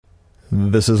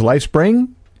This is Lifespring,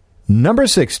 number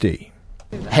 60.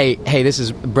 Hey, this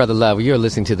is Brother Love. You're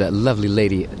listening to the lovely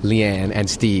lady, Leanne and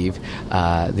Steve,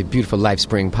 the beautiful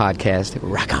Lifespring podcast.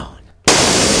 Rock on.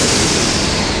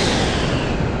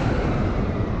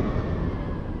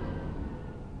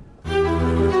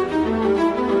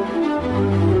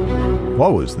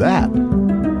 What was that?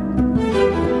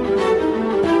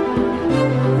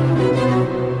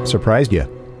 Surprised you?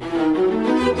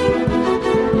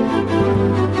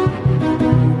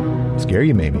 Scare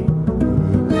you, maybe?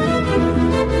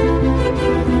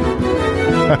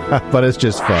 But it's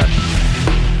just fun.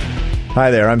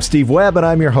 Hi there, I'm Steve Webb, and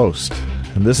I'm your host.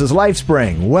 And this is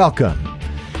Lifespring. Welcome.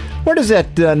 Where does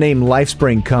that name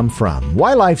Lifespring come from?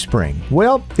 Why Lifespring?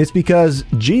 Well, it's because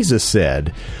Jesus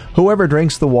said, "Whoever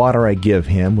drinks the water I give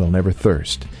him will never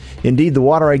thirst. Indeed, the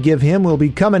water I give him will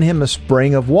become in him a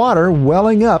spring of water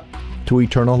welling up to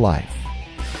eternal life."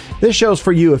 This show's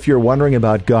for you if you're wondering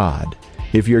about God,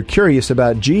 if you're curious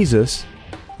about Jesus,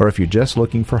 or if you're just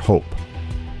looking for hope.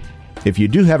 If you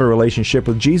do have a relationship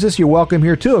with Jesus, you're welcome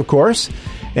here too, of course,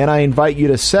 and I invite you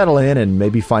to settle in and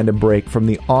maybe find a break from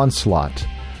the onslaught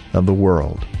of the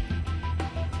world.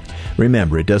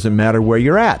 Remember, it doesn't matter where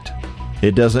you're at.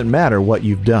 It doesn't matter what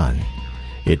you've done.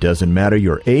 It doesn't matter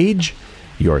your age,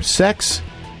 your sex,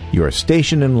 your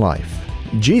station in life.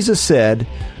 Jesus said,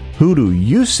 "Who do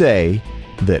you say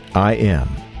that I am?"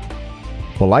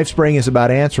 Well, Lifespring is about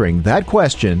answering that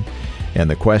question and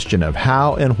the question of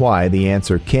how and why the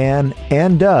answer can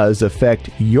and does affect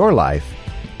your life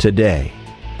today.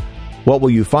 What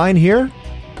will you find here?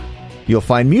 You'll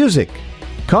find music,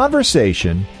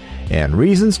 conversation, and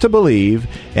reasons to believe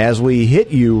as we hit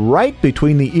you right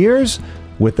between the ears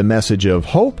with the message of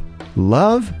hope,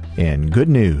 love, and good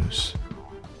news.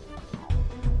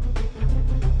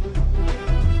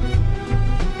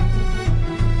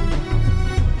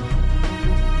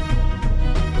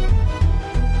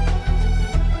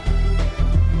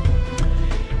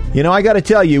 You know, I got to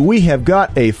tell you, we have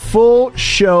got a full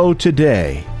show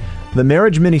today. The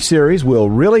marriage miniseries will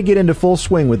really get into full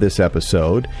swing with this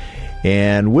episode.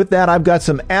 And with that, I've got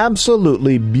some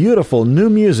absolutely beautiful new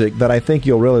music that I think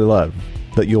you'll really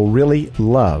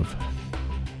love.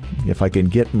 If I can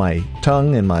get my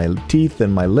tongue and my teeth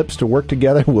and my lips to work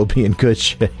together, we'll be in good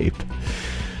shape.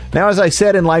 Now, as I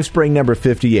said in Lifespring number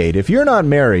 58, if you're not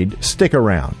married, stick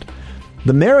around.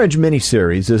 The marriage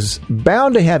miniseries is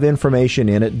bound to have information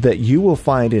in it that you will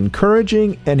find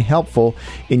encouraging and helpful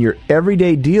in your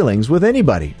everyday dealings with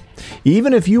anybody.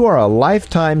 Even if you are a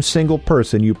lifetime single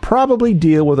person, you probably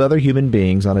deal with other human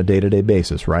beings on a day-to-day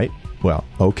basis, right? Well,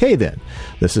 okay then.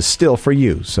 This is still for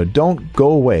you, so don't go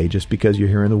away just because you're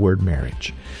hearing the word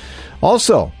marriage.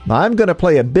 Also, I'm going to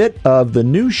play a bit of the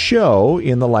new show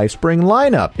in the Lifespring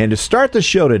lineup. And to start the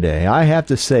show today, I have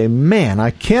to say, man, I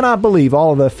cannot believe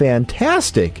all of the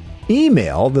fantastic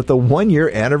email that the one-year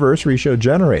anniversary show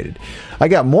generated. I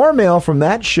got more mail from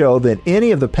that show than any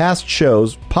of the past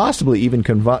shows, possibly even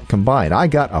combined. I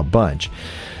got a bunch.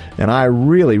 And I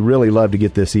really, really love to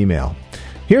get this email.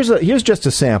 Here's just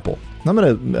a sample. I'm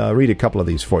going to read a couple of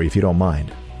these for you, if you don't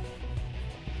mind.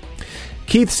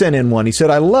 Keith sent in one. He said,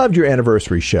 "I loved your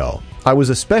anniversary show. I was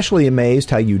especially amazed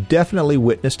how you definitely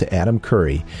witnessed to Adam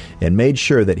Curry and made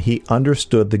sure that he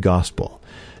understood the gospel.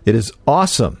 It is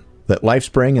awesome that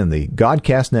Lifespring and the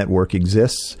Godcast Network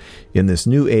exists in this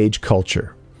new age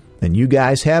culture. And you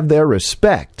guys have their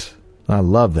respect." I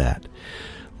love that.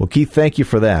 Well, Keith, thank you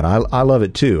for that. I love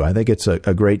it too. I think it's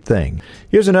a great thing.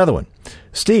 Here's another one.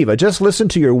 "Steve, I just listened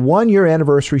to your one-year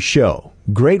anniversary show.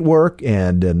 Great work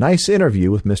and a nice interview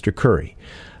with Mr. Curry.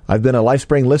 I've been a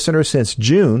Lifespring listener since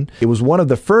June. It was one of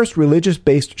the first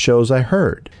religious-based shows I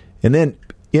heard." And then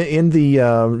in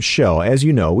the show, as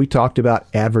you know, we talked about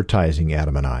advertising,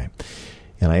 Adam and I.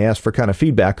 And I asked for kind of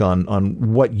feedback on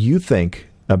what you think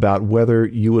about whether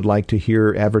you would like to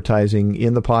hear advertising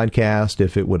in the podcast,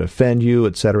 if it would offend you,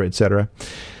 et cetera, et cetera.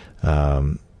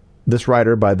 This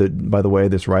writer, by the way,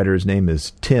 this writer's name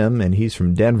is Tim, and he's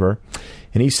from Denver.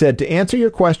 And he said, "To answer your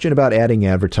question about adding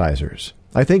advertisers,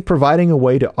 I think providing a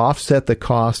way to offset the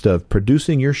cost of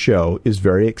producing your show is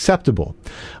very acceptable.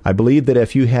 I believe that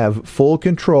if you have full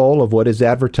control of what is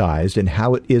advertised and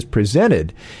how it is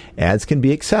presented, ads can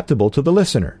be acceptable to the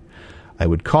listener. I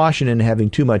would caution in having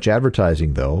too much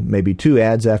advertising, though, maybe 2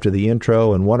 ads after the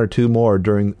intro and 1 or 2 more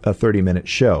during a 30-minute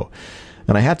show.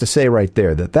 And I have to say right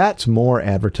there that that's more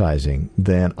advertising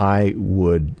than I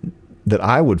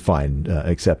would find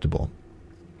acceptable.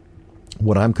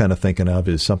 What I'm kind of thinking of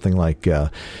is something like, the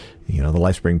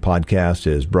Lifespring podcast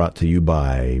is brought to you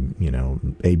by,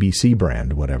 ABC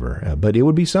brand, whatever. But it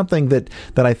would be something that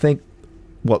I think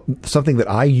something that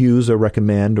I use or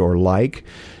recommend or like,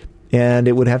 and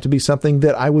it would have to be something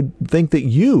that I would think that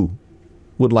you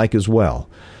would like as well.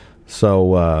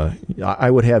 So I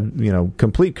would have,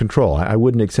 complete control. I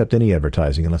wouldn't accept any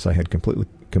advertising unless I had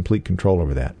complete control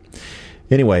over that.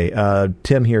 Anyway,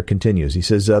 Tim here continues. He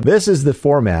says, this is the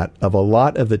format of a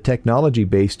lot of the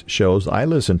technology-based shows I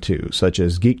listen to, such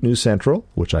as Geek News Central,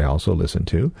 which I also listen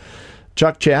to,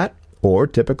 Chuck Chat, or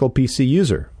Typical PC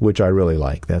User, which I really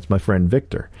like. That's my friend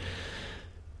Victor.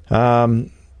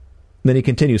 Then he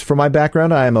continues, for my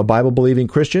background, I am a Bible-believing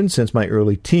Christian since my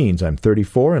early teens. I'm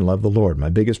 34 and love the Lord. My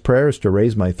biggest prayer is to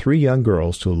raise my 3 young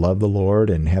girls to love the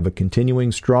Lord and have a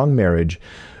continuing strong marriage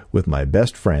with my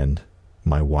best friend,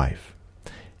 my wife.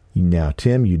 Now,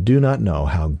 Tim, you do not know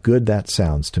how good that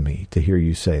sounds to me to hear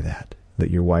you say that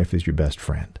your wife is your best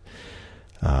friend.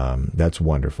 That's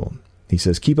wonderful. He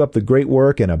says, keep up the great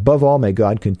work, and above all, may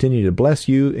God continue to bless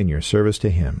you in your service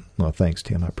to Him. Well, thanks,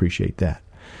 Tim. I appreciate that.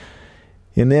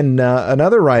 And then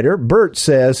another writer, Bert,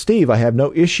 says, Steve, I have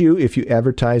no issue if you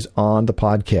advertise on the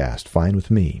podcast. Fine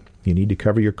with me. You need to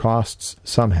cover your costs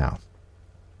somehow.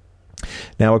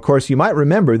 Now, of course, you might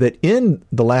remember that in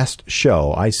the last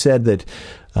show, I said that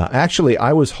actually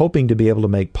I was hoping to be able to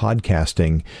make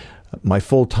podcasting my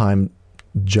full-time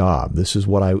job. This is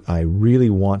what I really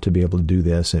want to be able to do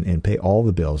this and pay all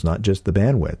the bills, not just the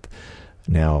bandwidth.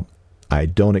 Now, I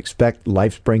don't expect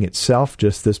Lifespring itself,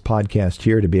 just this podcast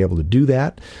here, to be able to do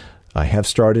that. I have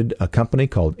started a company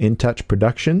called In Touch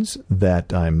Productions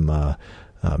that I'm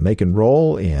making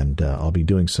roll, and I'll be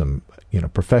doing some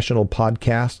professional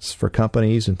podcasts for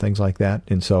companies and things like that.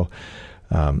 And so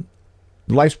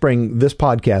Lifespring, this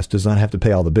podcast does not have to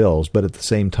pay all the bills, but at the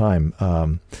same time,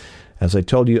 as I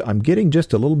told you, I'm getting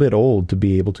just a little bit old to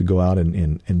be able to go out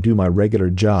and do my regular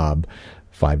job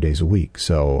 5 days a week.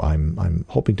 So I'm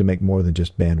hoping to make more than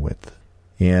just bandwidth.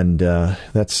 And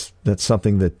that's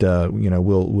something that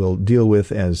we'll deal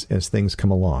with as things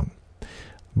come along.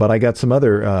 But I got some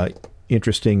other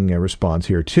interesting response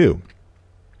here too.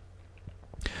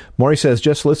 Maury says,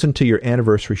 just listen to your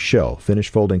anniversary show,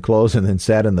 finished folding clothes, and then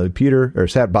sat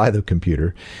by the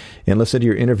computer and listened to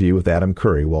your interview with Adam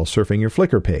Curry while surfing your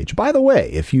Flickr page. By the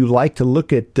way, if you like to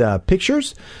look at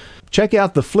pictures, check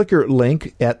out the Flickr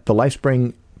link at the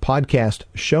Lifespring Podcast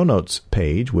show notes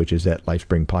page, which is at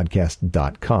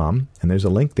lifespringpodcast.com. And there's a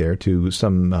link there to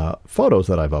some photos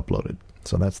that I've uploaded.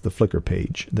 So that's the Flickr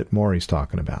page that Maury's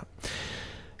talking about.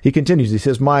 He continues, he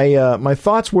says, my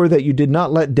thoughts were that you did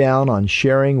not let down on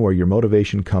sharing where your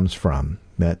motivation comes from.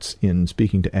 That's in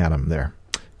speaking to Adam there.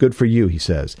 Good for you, he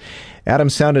says. Adam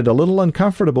sounded a little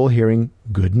uncomfortable hearing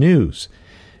good news.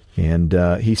 And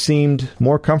he seemed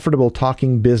more comfortable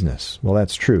talking business. Well,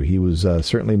 that's true. He was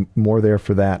certainly more there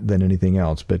for that than anything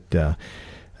else. But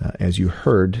as you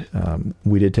heard,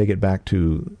 we did take it back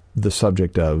to the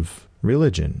subject of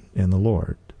religion and the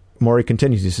Lord. Maury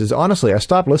continues. He says, honestly, I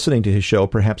stopped listening to his show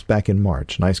perhaps back in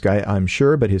March. Nice guy, I'm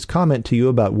sure, but his comment to you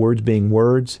about words being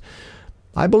words,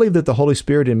 I believe that the Holy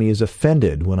Spirit in me is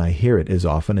offended when I hear it as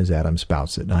often as Adam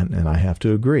spouts it, and I have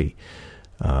to agree.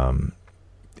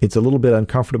 It's a little bit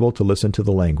uncomfortable to listen to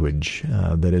the language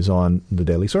that is on the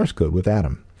Daily Source Code with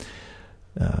Adam.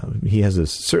 He has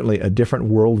certainly a different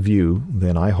worldview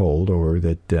than I hold, or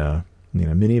that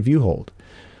many of you hold.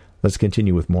 Let's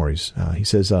continue with Maury's. He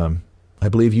says, I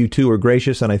believe you two are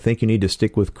gracious, and I think you need to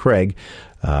stick with Craig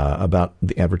about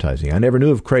the advertising. I never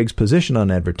knew of Craig's position on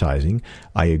advertising.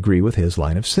 I agree with his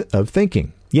line of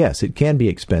thinking. Yes, it can be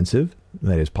expensive,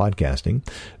 that is podcasting.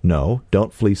 No,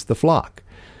 don't fleece the flock.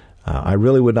 I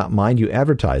really would not mind you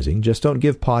advertising. Just don't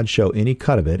give Pod Show any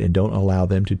cut of it, and don't allow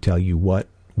them to tell you what,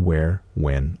 where,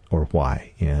 when, or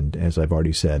why. And as I've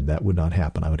already said, that would not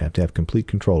happen. I would have to have complete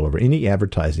control over any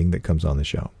advertising that comes on the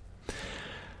show.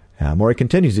 Maury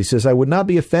continues. He says, I would not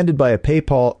be offended by a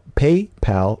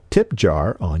PayPal tip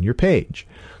jar on your page.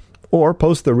 Or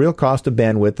post the real cost of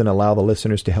bandwidth and allow the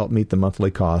listeners to help meet the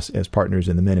monthly costs as partners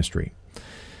in the ministry.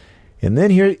 And then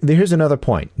here's another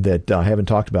point that I haven't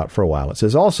talked about for a while. It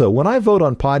says, also, when I vote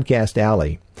on Podcast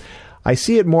Alley, I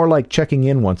see it more like checking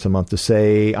in once a month to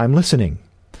say, I'm listening.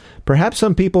 Perhaps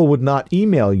some people would not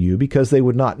email you because they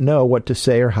would not know what to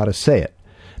say or how to say it.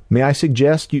 May I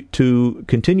suggest you to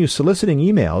continue soliciting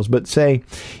emails, but say,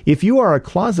 if you are a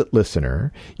closet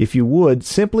listener, if you would,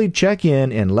 simply check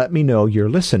in and let me know you're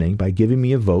listening by giving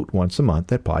me a vote once a month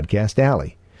at Podcast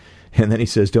Alley. And then he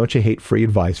says, don't you hate free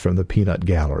advice from the peanut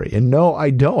gallery? And no, I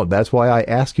don't. That's why I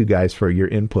ask you guys for your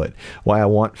input, why I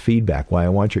want feedback, why I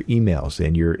want your emails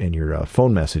and your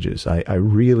phone messages. I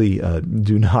really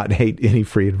do not hate any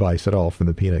free advice at all from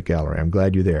the peanut gallery. I'm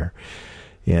glad you're there.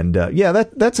 And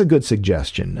that's a good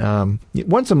suggestion.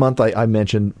 Once a month, I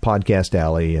mention Podcast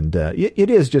Alley, and it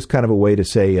is just kind of a way to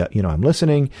say, I'm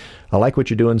listening. I like what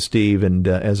you're doing, Steve. And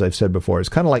as I've said before, it's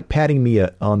kind of like patting me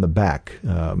on the back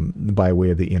by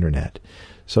way of the internet.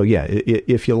 So yeah,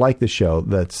 if you like the show,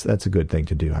 that's a good thing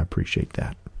to do. I appreciate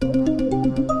that.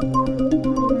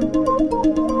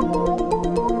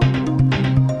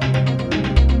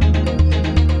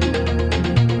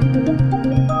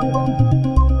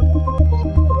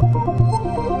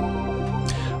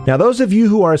 Now, those of you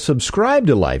who are subscribed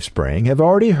to Lifespring have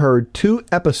already heard 2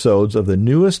 episodes of the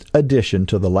newest addition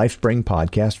to the Lifespring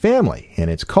podcast family, and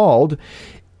it's called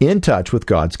In Touch with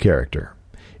God's Character.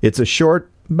 It's a short,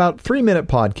 about 3-minute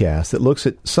podcast that looks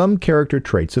at some character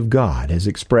traits of God as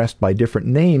expressed by different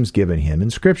names given him in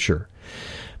Scripture.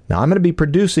 Now, I'm going to be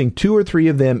producing 2 or 3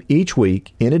 of them each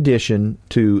week in addition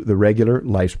to the regular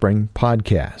Lifespring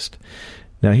podcast.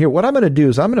 Now, here, what I'm going to do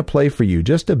is I'm going to play for you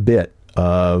just a bit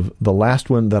of the last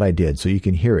one that I did so you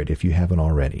can hear it if you haven't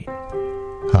already.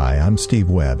 Hi, I'm Steve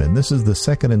Webb, and this is the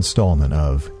second installment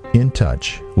of In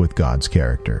Touch with God's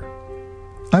Character.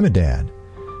 I'm a dad.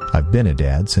 I've been a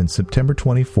dad since September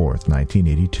 24th,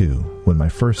 1982, when my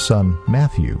first son,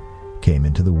 Matthew, came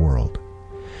into the world.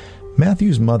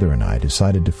 Matthew's mother and I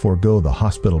decided to forego the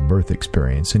hospital birth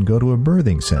experience and go to a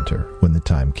birthing center when the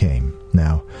time came.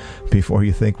 Now, before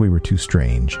you think we were too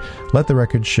strange, let the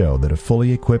record show that a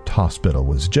fully equipped hospital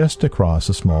was just across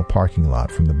a small parking lot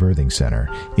from the birthing center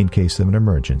in case of an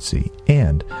emergency,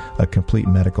 and a complete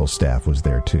medical staff was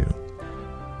there too.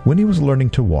 When he was learning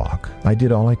to walk, I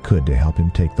did all I could to help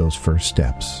him take those first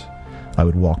steps. I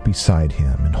would walk beside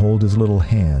him and hold his little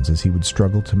hands as he would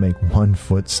struggle to make one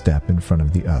foot step in front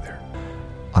of the other.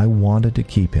 I wanted to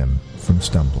keep him from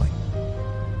stumbling.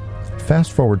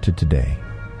 Fast forward to today.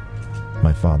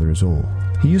 My father is old.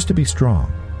 He used to be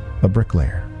strong, a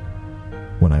bricklayer.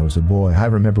 When I was a boy, I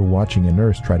remember watching a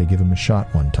nurse try to give him a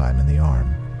shot one time in the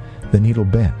arm. The needle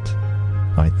bent.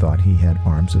 I thought he had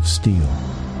arms of steel,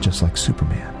 just like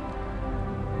Superman.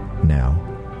 Now,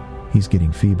 he's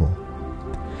getting feeble.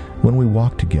 When we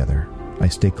walk together, I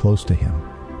stay close to him.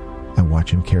 I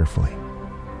watch him carefully.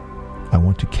 I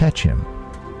want to catch him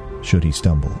should he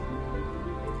stumble.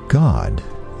 God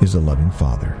is a loving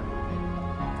Father.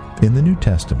 In the New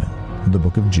Testament, the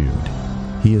book of Jude,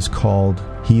 he is called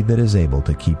He that is able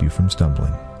to keep you from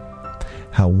stumbling.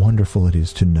 How wonderful it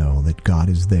is to know that God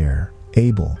is there,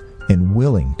 able and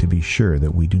willing to be sure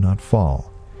that we do not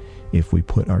fall if we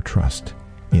put our trust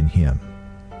in Him.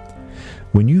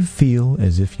 When you feel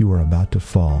as if you are about to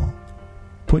fall,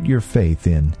 put your faith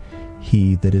in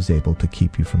He that is able to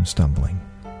keep you from stumbling.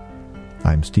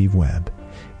 I'm Steve Webb,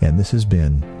 and this has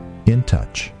been In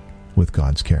Touch with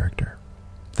God's Character.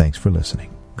 Thanks for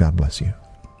listening. God bless you.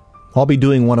 I'll be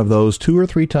doing one of those 2 or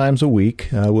 3 times a week.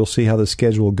 We'll see how the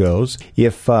schedule goes.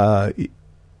 If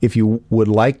you would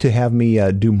like to have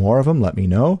me do more of them, let me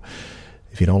know.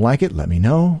 If you don't like it, let me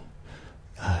know.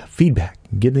 Feedback.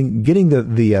 Getting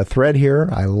the thread here,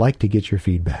 I like to get your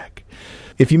feedback.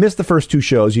 If you missed the first 2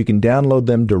 shows, you can download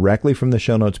them directly from the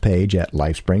show notes page at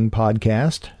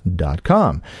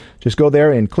lifespringpodcast.com. Just go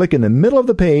there and click in the middle of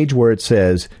the page where it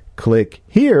says, click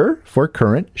here for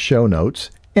current show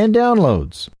notes and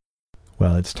downloads.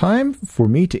 Well, it's time for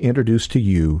me to introduce to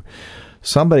you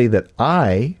somebody that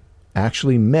I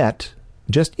actually met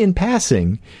just in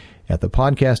passing at the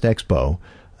Podcast Expo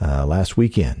last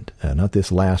weekend. Not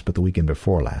this last, but the weekend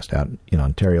before last, out in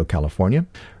Ontario, California.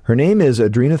 Her name is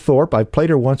Adrena Thorpe. I've played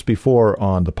her once before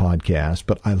on the podcast,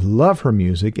 but I love her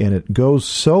music, and it goes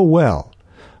so well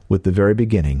with the very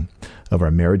beginning of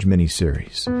our marriage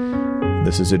mini-series.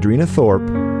 This is Adrena Thorpe,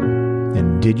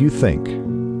 and Did You Think?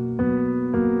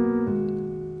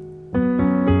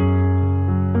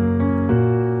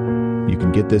 You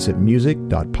can get this at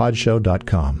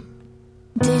music.podshow.com.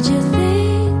 Did you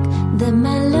think that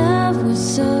my love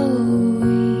was so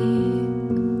weak,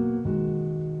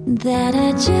 that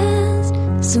I just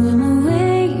swim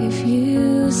away if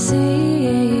you sing?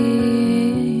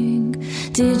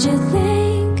 Did you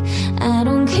think I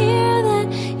don't care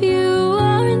that you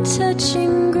aren't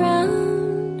touching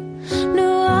ground?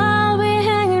 No, I'll be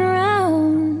hanging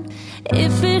around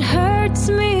if it hurts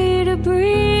me to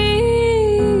breathe.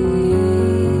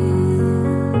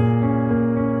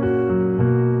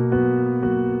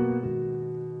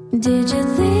 Did you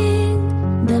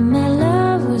think that my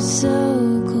love was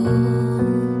so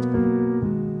cold,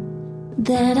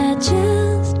 that I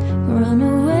just run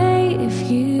away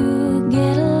if you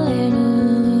get a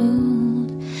little old?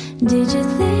 Did you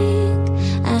think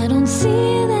I don't see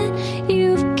that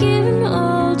you've given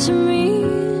all to me?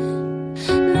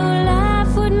 No,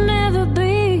 life would never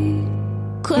be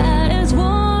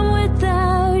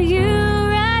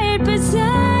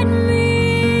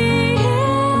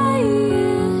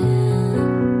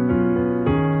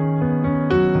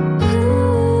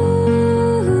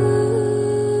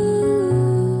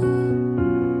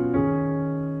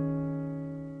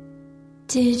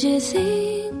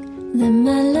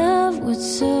love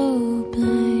was so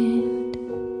blind.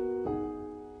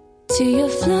 To your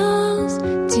flaws,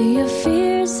 to your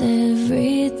fears,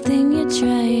 everything you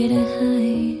try to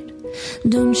hide.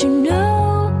 Don't you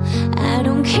know I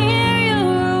don't care,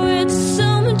 you're worth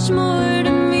so much more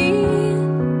to me.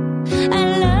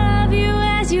 I love you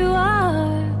as you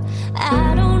are,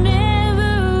 I don't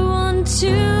ever want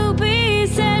to be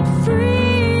set free.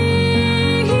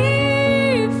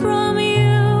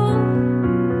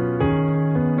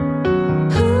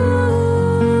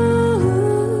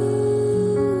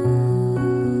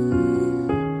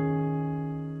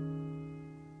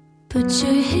 Put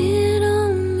your head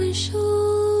on my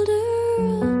shoulder,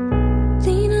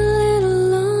 lean a little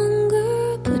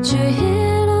longer. Put your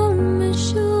head on my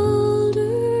shoulder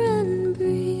and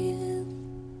breathe.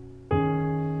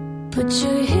 Put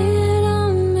your head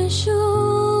on my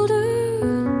shoulder,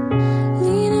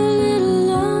 lean a little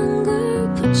longer.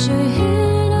 Put your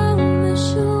head on my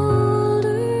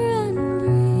shoulder and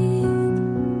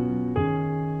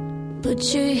breathe.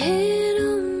 Put your head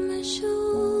on my shoulder.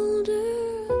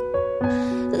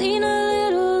 Lean a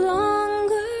little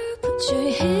longer, put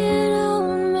your head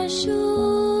on my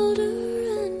shoulder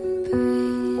and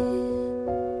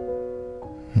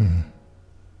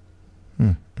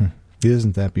breathe.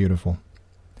 Isn't that beautiful?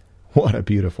 What a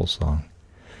beautiful song.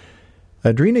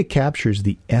 Adrena captures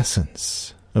the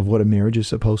essence of what a marriage is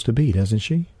supposed to be, doesn't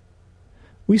she?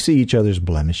 We see each other's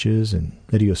blemishes and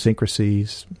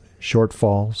idiosyncrasies,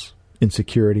 shortfalls,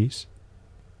 insecurities,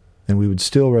 and we would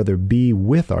still rather be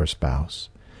with our spouse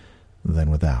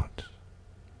than without.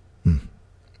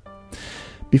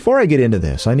 Before I get into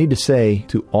this, I need to say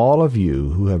to all of you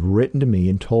who have written to me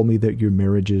and told me that your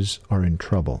marriages are in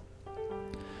trouble.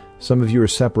 Some of you are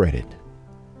separated.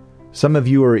 Some of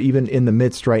you are even in the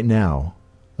midst right now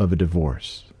of a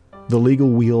divorce. The legal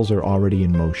wheels are already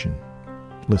in motion.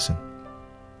 Listen,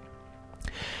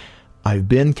 I've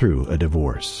been through a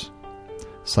divorce.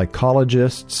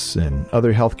 Psychologists and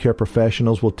other healthcare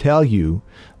professionals will tell you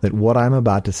that what I'm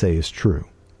about to say is true.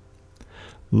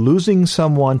 Losing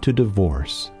someone to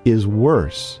divorce is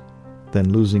worse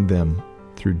than losing them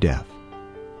through death.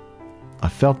 I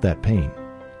felt that pain.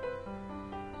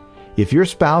 If your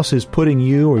spouse is putting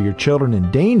you or your children in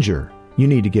danger, you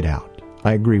need to get out.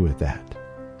 I agree with that.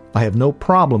 I have no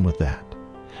problem with that.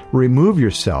 Remove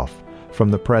yourself from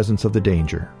the presence of the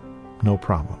danger. No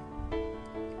problem.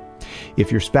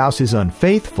 If your spouse is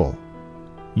unfaithful,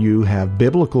 you have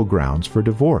biblical grounds for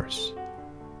divorce.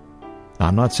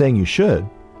 I'm not saying you should,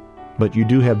 but you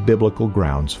do have biblical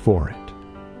grounds for it.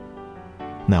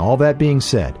 Now, all that being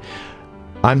said,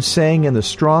 I'm saying in the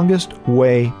strongest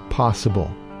way possible,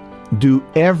 do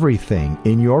everything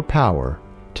in your power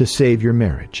to save your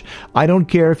marriage. I don't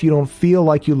care if you don't feel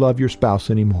like you love your spouse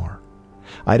anymore.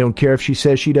 I don't care if she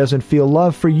says she doesn't feel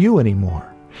love for you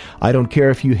anymore. I don't care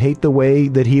if you hate the way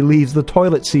that he leaves the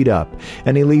toilet seat up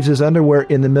and he leaves his underwear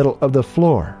in the middle of the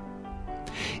floor.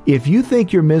 If you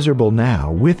think you're miserable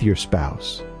now with your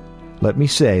spouse, let me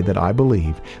say that I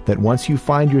believe that once you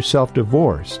find yourself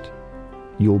divorced,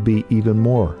 you'll be even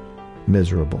more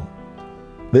miserable.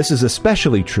 This is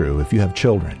especially true if you have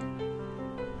children.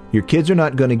 Your kids are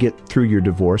not going to get through your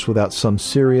divorce without some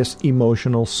serious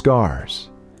emotional scars.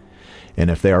 And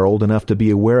if they are old enough to be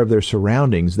aware of their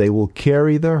surroundings, they will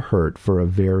carry their hurt for a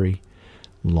very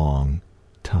long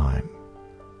time.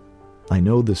 I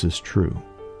know this is true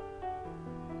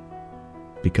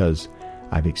because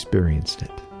I've experienced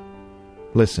it.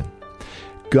 Listen,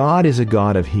 God is a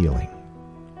God of healing.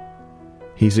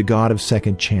 He's a God of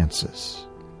second chances.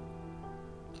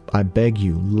 I beg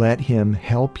you, let Him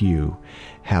help you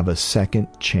have a second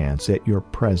chance at your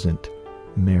present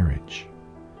marriage.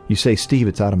 You say, Steve,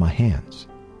 it's out of my hands.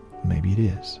 Maybe it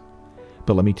is.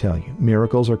 But let me tell you,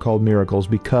 miracles are called miracles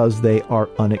because they are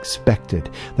unexpected.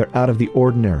 They're out of the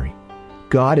ordinary.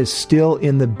 God is still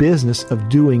in the business of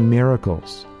doing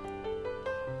miracles.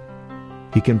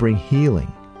 He can bring healing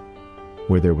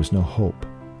where there was no hope.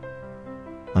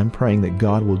 I'm praying that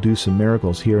God will do some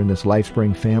miracles here in this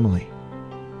Lifespring family.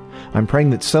 I'm praying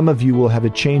that some of you will have a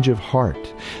change of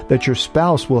heart, that your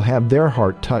spouse will have their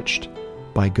heart touched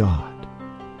by God.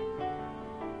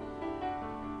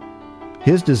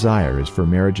 His desire is for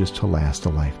marriages to last a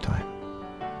lifetime.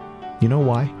 You know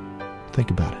why?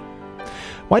 Think about it.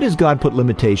 Why does God put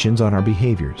limitations on our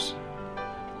behaviors?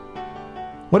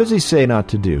 What does He say not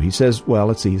to do? He says,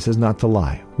 He says not to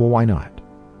lie. Well, why not?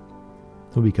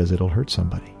 Well, because it'll hurt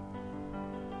somebody.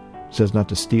 He says not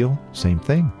to steal. Same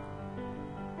thing.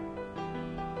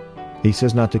 He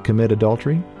says not to commit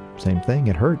adultery. Same thing.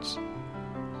 It hurts.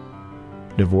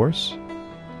 Divorce?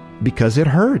 Because it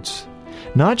hurts.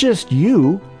 Not just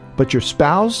you, but your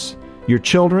spouse your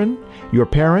children, your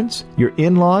parents, your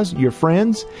in-laws, your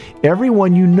friends,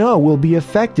 everyone you know will be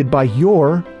affected by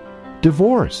your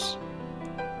divorce.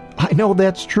 I know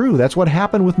that's true. That's what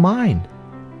happened with mine.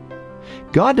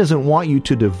 God doesn't want you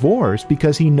to divorce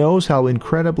because He knows how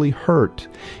incredibly hurt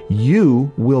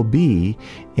you will be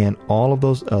and all of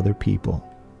those other people.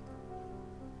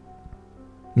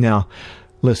 Now,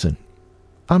 listen,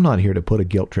 I'm not here to put a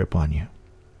guilt trip on you.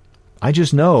 I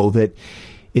just know that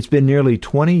it's been nearly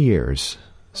 20 years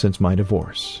since my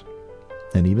divorce.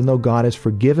 And even though God has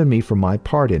forgiven me for my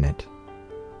part in it,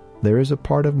 there is a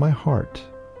part of my heart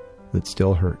that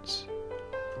still hurts.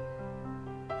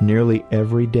 Nearly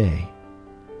every day,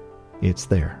 it's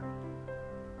there.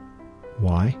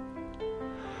 Why?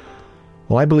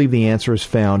 Well, I believe the answer is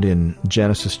found in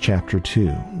Genesis chapter 2,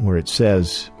 where it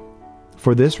says,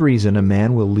 "For this reason a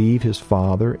man will leave his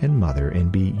father and mother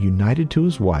and be united to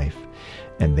his wife,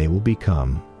 and they will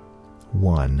become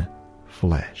one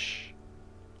flesh."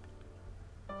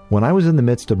 When I was in the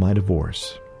midst of my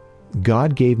divorce,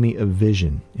 God gave me a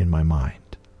vision in my mind.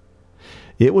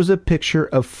 It was a picture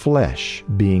of flesh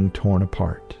being torn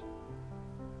apart.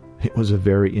 It was a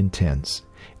very intense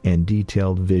and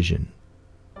detailed vision,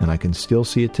 and I can still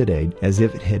see it today as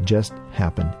if it had just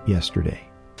happened yesterday.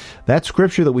 That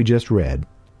scripture that we just read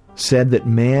said that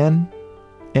man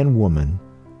and woman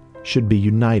should be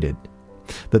united,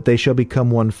 that they shall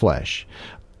become one flesh.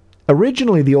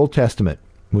 Originally, the Old Testament,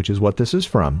 which is what this is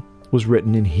from, was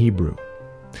written in Hebrew.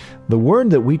 The word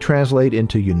that we translate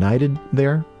into united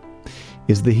there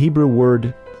is the Hebrew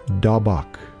word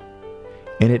dabak,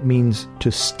 and it means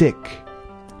to stick,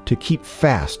 to keep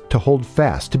fast, to hold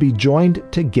fast, to be joined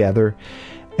together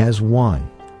as one.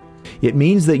 It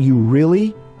means that you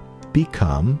really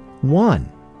become one,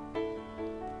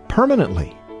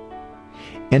 permanently.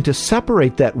 And to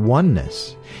separate that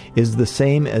oneness is the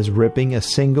same as ripping a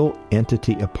single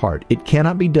entity apart. It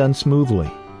cannot be done smoothly.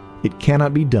 It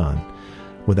cannot be done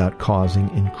without causing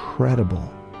incredible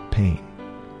pain.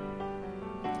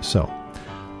 So,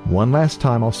 one last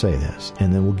time I'll say this,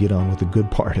 and then we'll get on with the good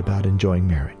part about enjoying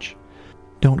marriage.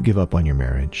 Don't give up on your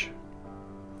marriage.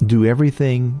 Do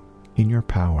everything in your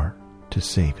power to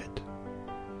save it.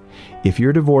 If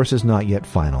your divorce is not yet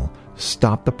final,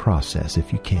 stop the process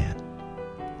if you can.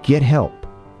 Get help.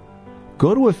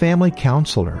 Go to a family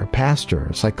counselor, a pastor,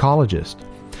 a psychologist,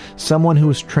 someone who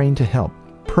is trained to help.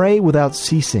 Pray without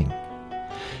ceasing.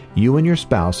 You and your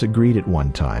spouse agreed at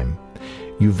one time.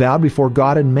 You vowed before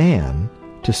God and man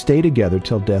to stay together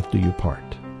till death do you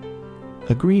part.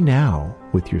 Agree now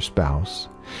with your spouse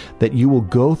that you will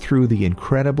go through the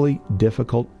incredibly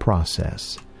difficult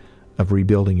process of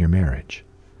rebuilding your marriage.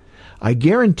 I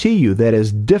guarantee you that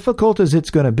as difficult as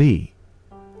it's going to be,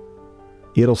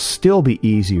 it'll still be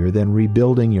easier than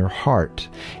rebuilding your heart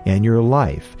and your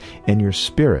life and your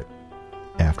spirit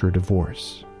after a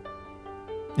divorce.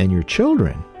 And your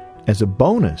children, as a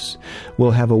bonus,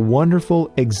 will have a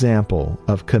wonderful example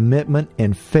of commitment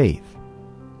and faith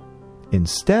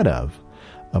instead of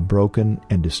a broken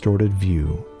and distorted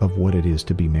view of what it is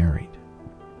to be married.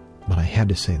 But I had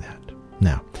to say that.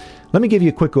 Now, let me give you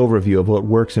a quick overview of what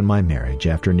works in my marriage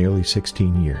after nearly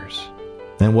 16 years,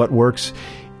 and what works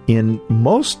in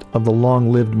most of the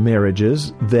long-lived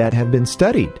marriages that have been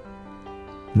studied.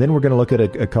 And then we're going to look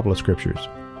at a couple of scriptures.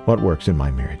 What works in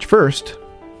my marriage? First,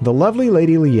 the lovely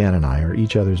lady Leanne and I are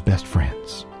each other's best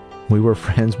friends. We were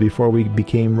friends before we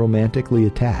became romantically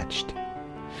attached.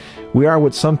 We are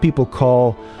what some people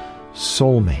call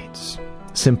soulmates,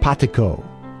 simpatico,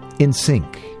 in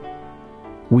sync.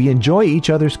 We enjoy each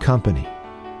other's company.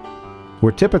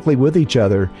 We're typically with each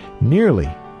other nearly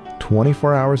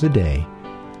 24 hours a day,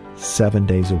 7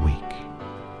 days a week.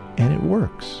 And it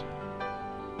works.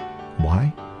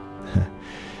 Why?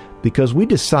 Because we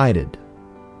decided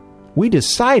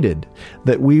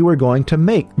that we were going to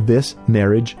make this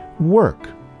marriage work.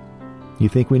 You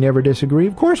think we never disagree?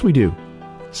 Of course we do.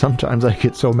 Sometimes I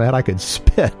get so mad I could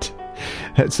spit.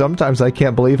 And sometimes I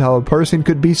can't believe how a person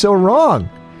could be so wrong.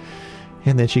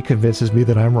 And then she convinces me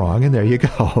that I'm wrong, and there you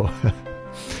go.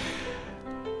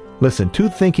 Listen, two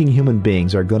thinking human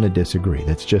beings are going to disagree.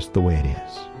 That's just the way it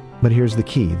is. But here's the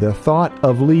key. The thought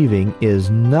of leaving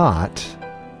is not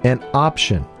an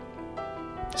option.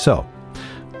 So,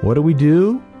 what do we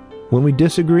do when we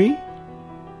disagree?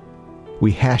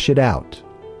 We hash it out.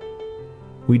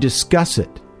 We discuss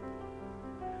it.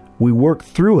 We work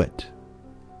through it.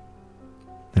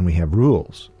 And we have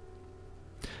rules.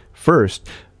 First,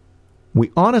 we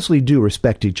honestly do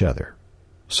respect each other,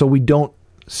 so we don't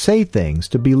say things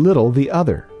to belittle the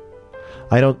other.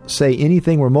 I don't say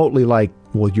anything remotely like,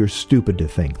 well, you're stupid to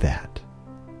think that.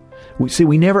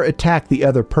 We never attack the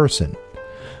other person.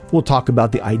 We'll talk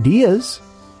about the ideas.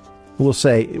 We'll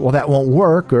say, well, that won't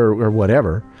work or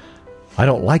whatever. I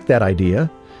don't like that idea.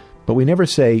 But we never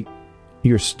say,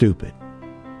 you're stupid.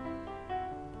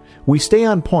 We stay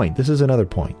on point. This is another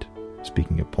point.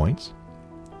 Speaking of points,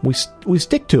 we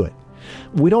stick to it.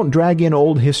 We don't drag in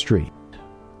old history.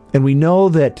 And we know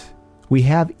that we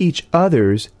have each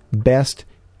other's best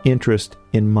interest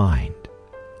in mind.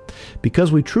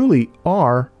 Because we truly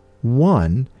are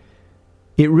one,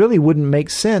 it really wouldn't make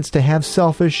sense to have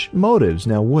selfish motives,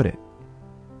 now would it?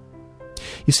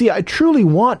 You see, I truly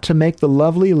want to make the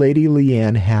lovely Lady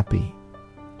Leanne happy.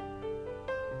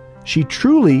 She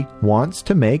truly wants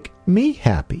to make me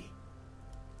happy.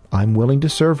 I'm willing to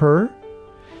serve her.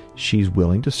 She's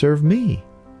willing to serve me.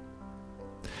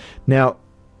 Now,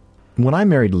 when I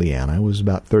married Leanne, I was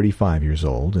about 35 years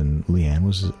old, and Leanne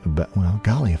was about, well,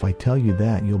 golly, if I tell you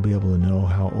that, you'll be able to know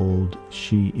how old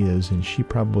she is, and she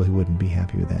probably wouldn't be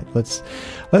happy with that.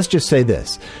 Let's just say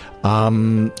this.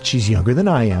 She's younger than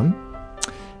I am.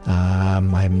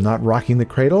 I'm not rocking the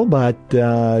cradle, but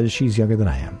she's younger than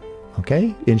I am.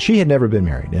 Okay? And she had never been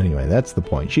married. Anyway, that's the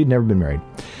point. She'd never been married.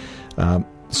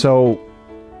 So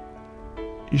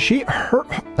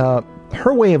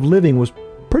her way of living was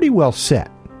pretty well set.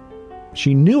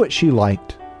 She knew what she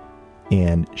liked,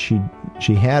 and she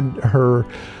had her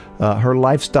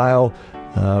lifestyle,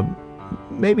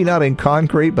 maybe not in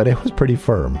concrete, but it was pretty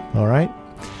firm. All right,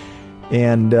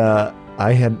 and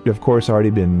I had, of course, already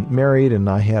been married, and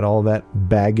I had all that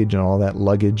baggage and all that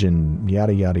luggage and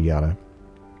yada yada yada.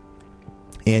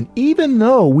 And even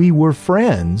though we were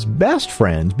friends, best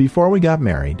friends, before we got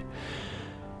married,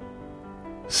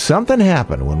 something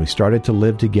happened when we started to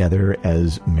live together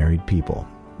as married people.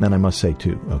 And I must say,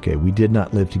 too, okay, we did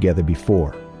not live together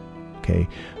before. Okay,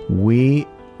 we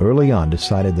early on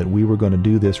decided that we were going to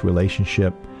do this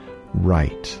relationship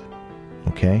right.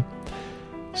 Okay,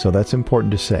 so that's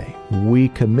important to say. We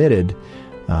committed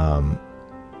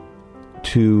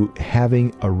to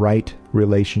having a right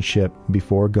relationship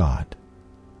before God,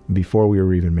 before we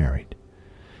were even married.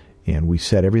 And we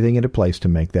set everything into place to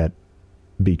make that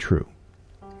be true.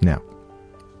 Now,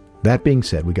 that being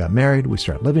said, we got married, we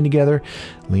started living together.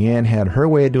 Leanne had her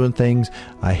way of doing things,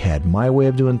 I had my way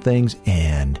of doing things,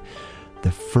 and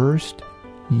the first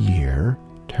year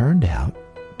turned out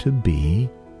to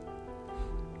be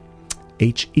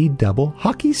HE double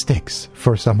hockey sticks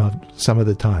for some of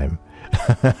the time.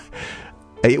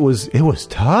 It was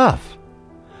tough.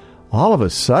 All of a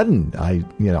sudden, I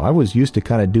was used to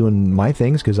kind of doing my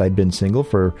things because I'd been single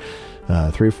for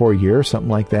 3 or 4 years,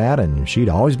 something like that, and she'd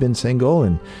always been single,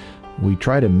 and we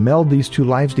tried to meld these two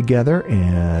lives together,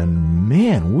 and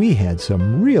man, we had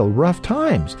some real rough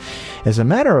times. As a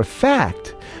matter of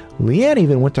fact, Leanne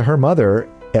even went to her mother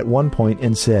at one point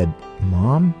and said,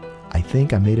 "Mom, I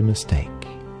think I made a mistake.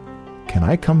 Can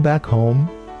I come back home?"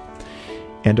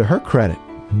 And to her credit,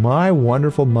 my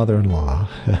wonderful mother-in-law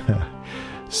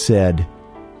said,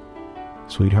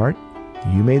 "Sweetheart,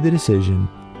 you made the decision.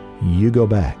 You go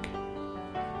back."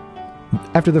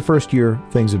 After the first year,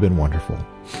 things have been wonderful.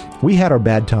 We had our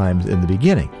bad times in the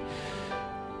beginning.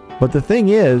 But the thing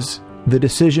is, the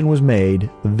decision was made.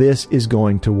 This is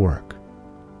going to work.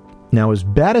 Now, as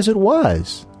bad as it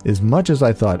was, as much as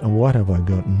I thought, what have I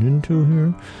gotten into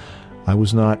here? I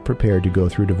was not prepared to go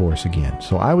through divorce again.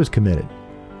 So I was committed.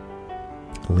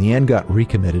 Leanne got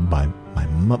recommitted by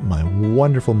my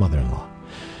wonderful mother-in-law.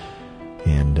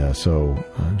 And so,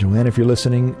 Joanne, if you're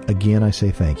listening, again, I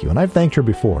say thank you. And I've thanked her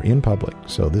before in public,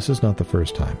 so this is not the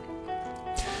first time.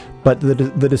 But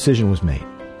the decision was made.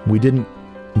 We didn't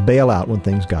bail out when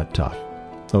things got tough.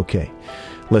 Okay,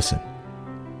 listen.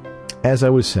 As I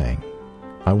was saying,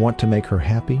 I want to make her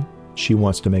happy. She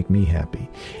wants to make me happy.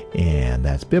 And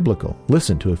that's biblical.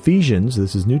 Listen to Ephesians,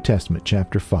 this is New Testament,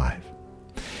 chapter 5.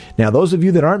 Now, those of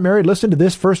you that aren't married, listen to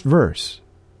this first verse.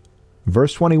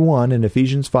 Verse 21 in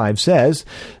Ephesians 5 says,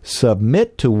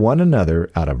 "Submit to one another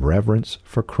out of reverence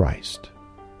for Christ."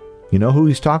 You know who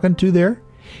he's talking to there?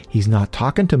 He's not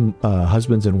talking to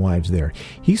husbands and wives there.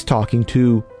 He's talking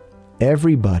to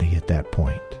everybody at that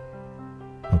point.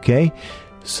 Okay?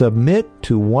 Submit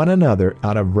to one another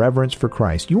out of reverence for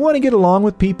Christ. You want to get along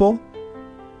with people?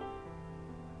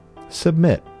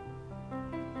 Submit.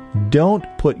 Don't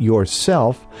put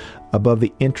yourself above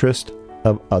the interest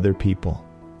of other people.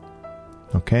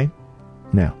 Okay?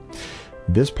 Now,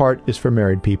 this part is for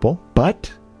married people,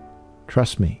 but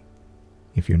trust me,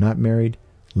 if you're not married,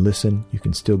 listen, you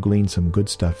can still glean some good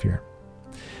stuff here.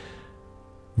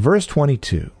 Verse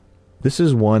 22. This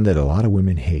is one that a lot of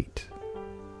women hate.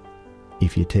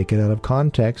 If you take it out of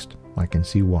context, I can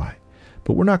see why.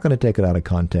 But we're not going to take it out of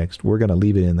context. We're going to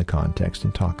leave it in the context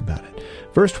and talk about it.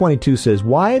 Verse 22 says,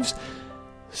 "Wives,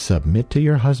 submit to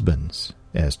your husbands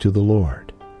as to the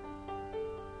Lord.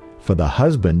 For the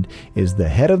husband is the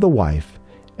head of the wife,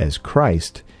 as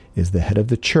Christ is the head of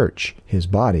the church, his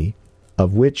body,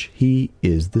 of which he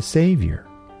is the Savior.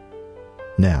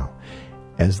 Now,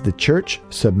 as the church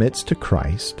submits to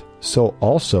Christ, so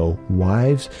also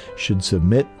wives should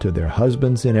submit to their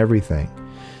husbands in everything."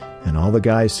 And all the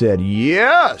guys said,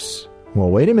 "Yes!" Well,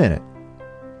 wait a minute.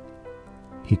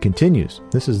 He continues.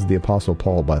 This is the Apostle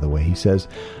Paul, by the way. He says,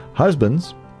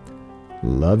 "Husbands,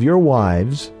 love your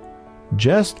wives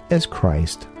just as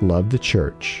Christ loved the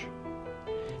church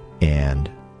and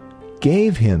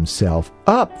gave himself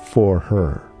up for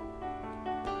her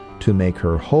to make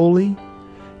her holy,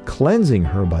 cleansing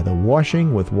her by the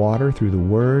washing with water through the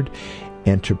word,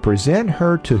 and to present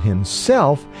her to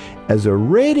himself as a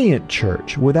radiant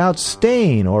church without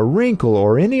stain or wrinkle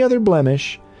or any other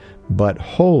blemish, but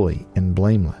holy and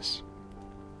blameless.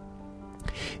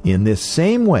 In this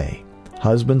same way,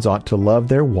 husbands ought to love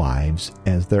their wives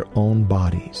as their own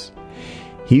bodies.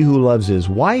 He who loves his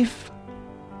wife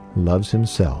loves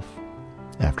himself.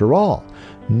 After all,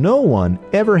 no one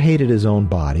ever hated his own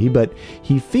body, but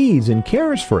he feeds and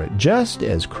cares for it, just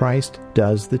as Christ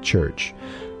does the church,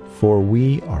 for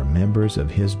we are members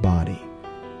of his body."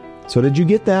 So did you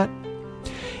get that?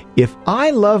 If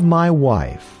I love my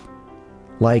wife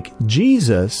like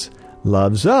Jesus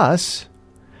loves us,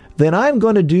 then I'm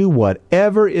going to do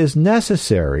whatever is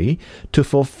necessary to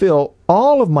fulfill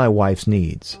all of my wife's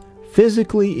needs,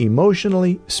 physically,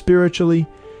 emotionally, spiritually,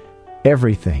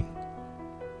 everything.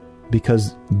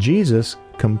 Because Jesus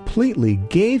completely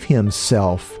gave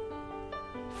himself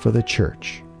for the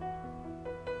church.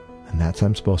 And that's how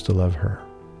I'm supposed to love her.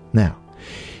 Now,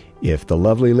 if the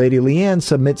lovely Lady Leanne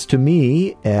submits to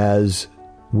me as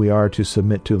we are to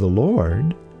submit to the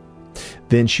Lord,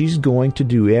 then she's going to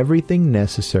do everything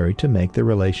necessary to make the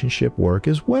relationship work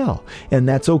as well. And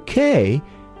that's okay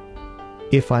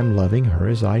if I'm loving her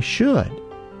as I should.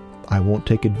 I won't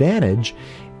take advantage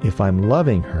if I'm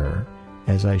loving her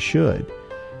as I should.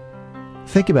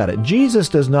 Think about it. Jesus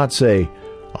does not say,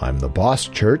 "I'm the boss,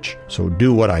 church, so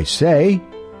do what I say."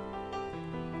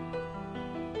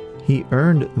 He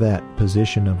earned that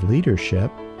position of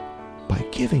leadership by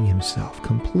giving himself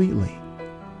completely,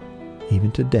 even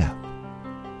to death.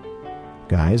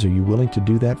 Guys, are you willing to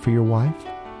do that for your wife?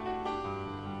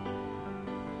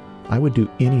 I would do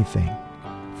anything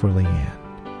for Leanne,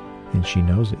 and she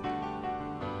knows it.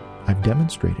 I've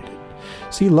demonstrated it.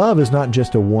 See, love is not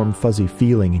just a warm, fuzzy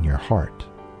feeling in your heart.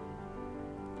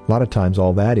 A lot of times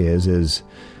all that is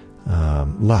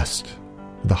lust,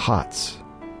 the hots.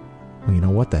 Well, you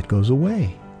know what? That goes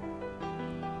away.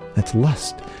 That's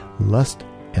lust. Lust,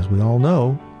 as we all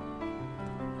know,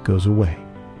 goes away,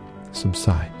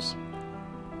 subsides.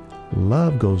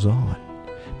 Love goes on,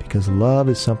 because love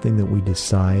is something that we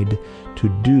decide to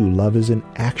do. Love is an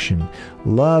action.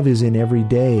 Love is in every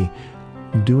day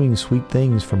doing sweet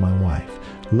things for my wife.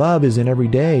 Love is in every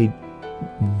day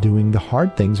doing the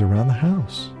hard things around the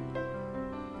house.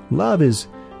 Love is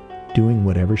doing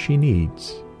whatever she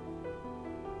needs.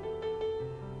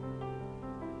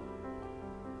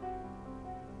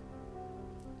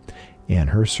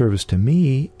 And her service to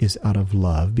me is out of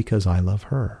love because I love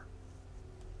her.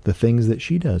 The things that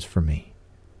she does for me.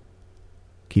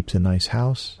 Keeps a nice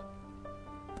house.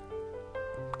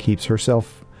 Keeps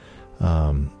herself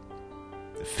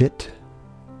fit.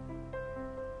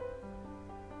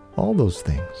 All those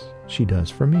things she does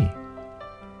for me.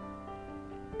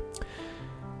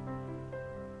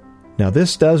 Now,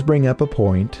 this does bring up a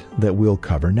point that we'll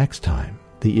cover next time.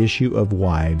 The issue of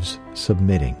wives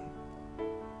submitting.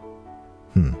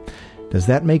 Does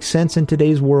that make sense in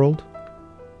today's world?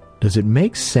 Does it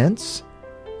make sense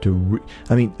to...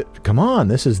 come on,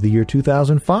 this is the year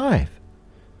 2005.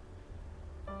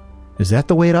 Is that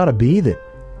the way it ought to be, that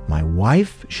my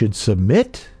wife should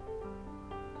submit?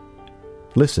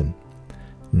 Listen,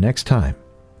 next time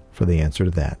for the answer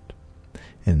to that.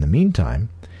 In the meantime,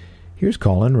 here's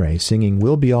Colin Ray singing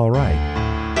 "We'll Be All Right."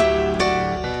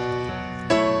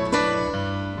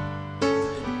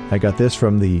 I got this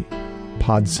from the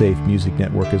PodSafe Music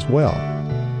Network as well.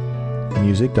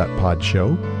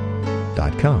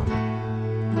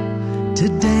 music.podshow.com.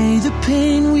 Today the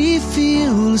pain we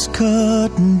feel is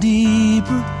cutting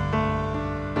deeper.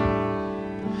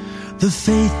 The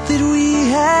faith that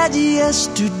we had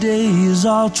yesterday is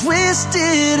all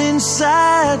twisted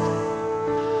inside.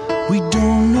 We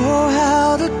don't know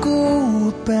how to go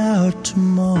about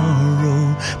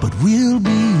tomorrow, but we'll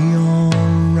be all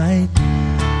right.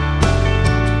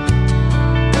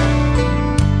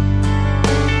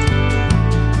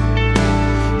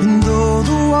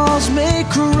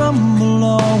 crumble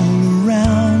all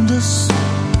around us.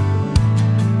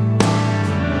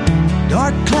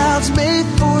 Dark clouds may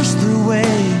force their way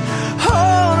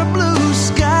on a blue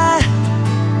sky.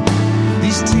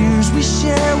 These tears we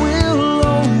share will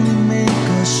only make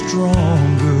us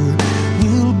stronger.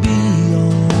 We'll be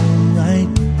alright.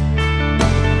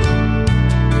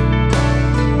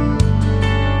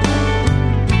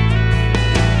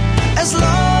 As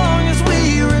long as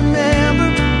we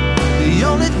remember, the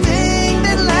only thing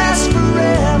that lasts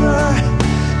forever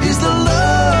is the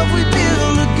love we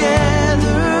build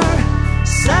together,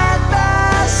 side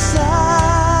by side.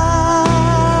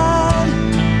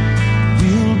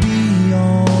 We'll be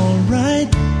alright.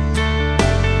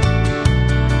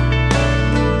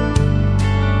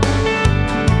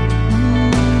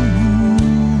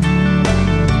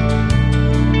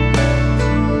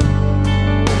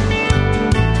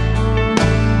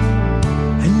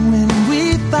 And when we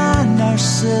find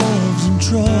ourselves in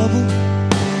trouble,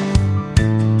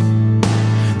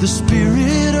 the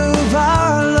spirit of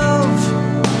our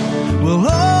love will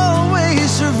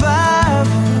always survive.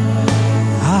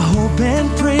 I hope and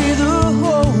pray the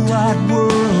whole wide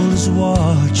world is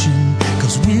watching,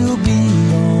 'cause we'll be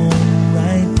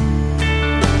alright.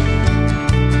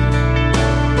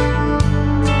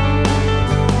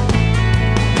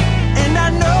 And I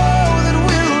know that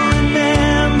we'll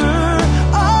remember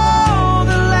all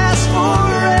that lasts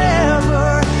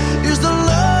forever is the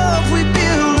love we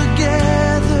build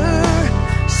together,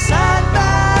 side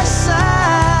by side.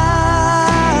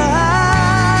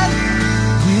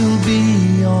 We'll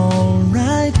be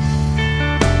alright.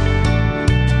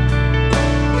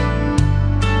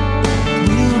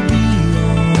 We'll be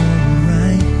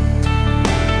alright.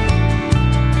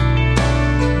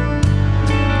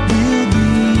 We'll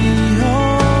be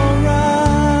alright.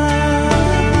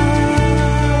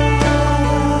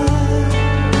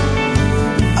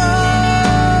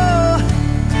 Oh,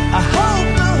 I hope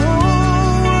the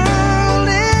whole world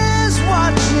is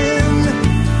watching.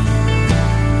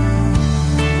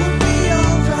 We'll be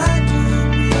alright.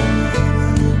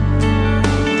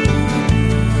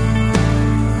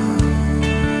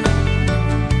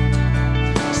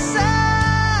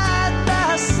 Side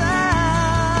by side.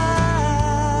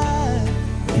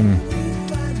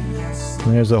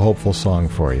 There's a hopeful song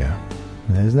for you.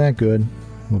 Isn't that good?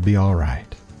 We'll be all right.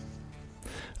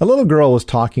 A little girl was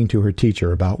talking to her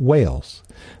teacher about whales.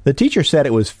 The teacher said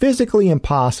it was physically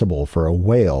impossible for a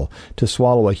whale to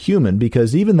swallow a human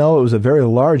because even though it was a very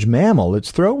large mammal, its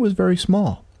throat was very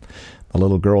small. The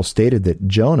little girl stated that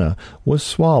Jonah was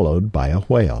swallowed by a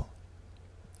whale.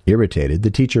 Irritated,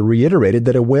 the teacher reiterated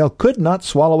that a whale could not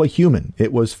swallow a human.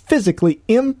 It was physically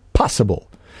impossible.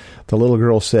 The little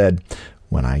girl said,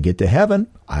 "When I get to heaven,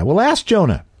 I will ask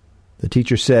Jonah." The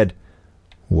teacher said,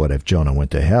 "What if Jonah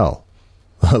went to hell?"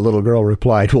 The little girl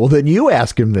replied, "Well, then you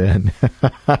ask him then."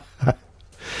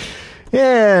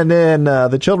 And then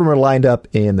the children were lined up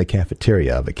in the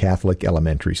cafeteria of a Catholic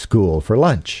elementary school for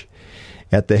lunch.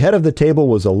 At the head of the table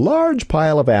was a large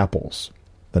pile of apples.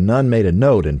 The nun made a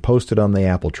note and posted on the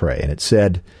apple tray, and it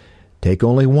said, "Take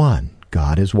only one.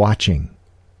 God is watching."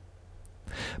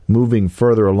 Moving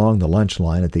further along the lunch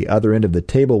line, at the other end of the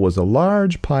table was a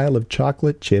large pile of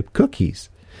chocolate chip cookies.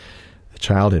 The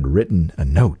child had written a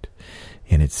note,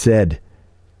 and it said,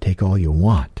 "Take all you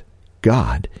want.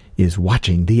 God is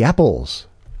watching the apples."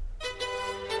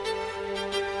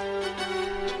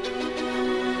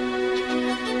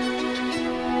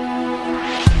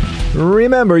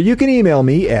 Remember, you can email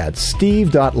me at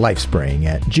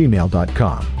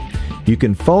steve.lifespring@gmail.com. You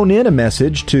can phone in a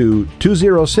message to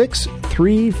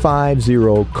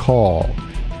 206-350-CALL.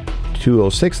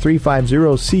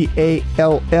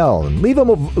 206-350-CALL. And leave a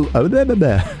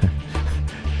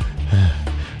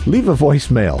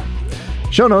voicemail.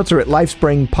 Show notes are at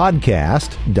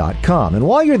lifespringpodcast.com. And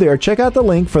while you're there, check out the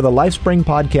link for the Lifespring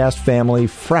Podcast Family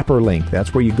Frapper link.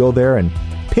 That's where you go there and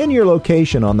pin your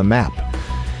location on the map.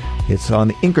 It's on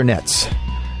the internets.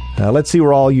 Let's see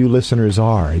where all you listeners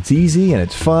are. It's easy and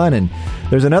it's fun, and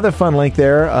there's another fun link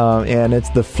there, and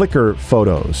it's the Flickr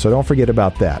photos, so don't forget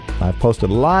about that. I've posted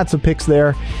lots of pics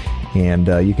there, and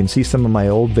you can see some of my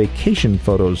old vacation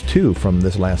photos, too, from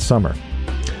this last summer.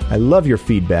 I love your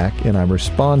feedback, and I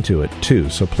respond to it, too,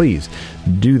 so please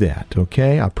do that,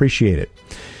 okay? I appreciate it.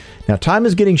 Now, time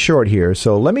is getting short here,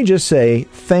 so let me just say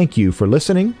thank you for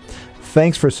listening.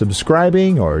 Thanks for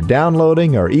subscribing or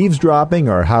downloading or eavesdropping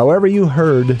or however you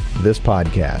heard this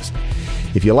podcast.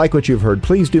 If you like what you've heard,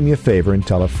 please do me a favor and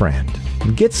tell a friend.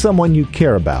 And get someone you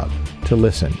care about to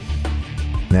listen.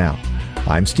 Now,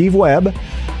 I'm Steve Webb,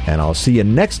 and I'll see you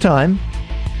next time,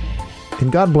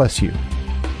 and God bless you.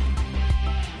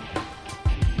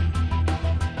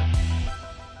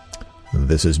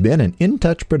 This has been an In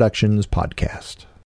Touch Productions podcast.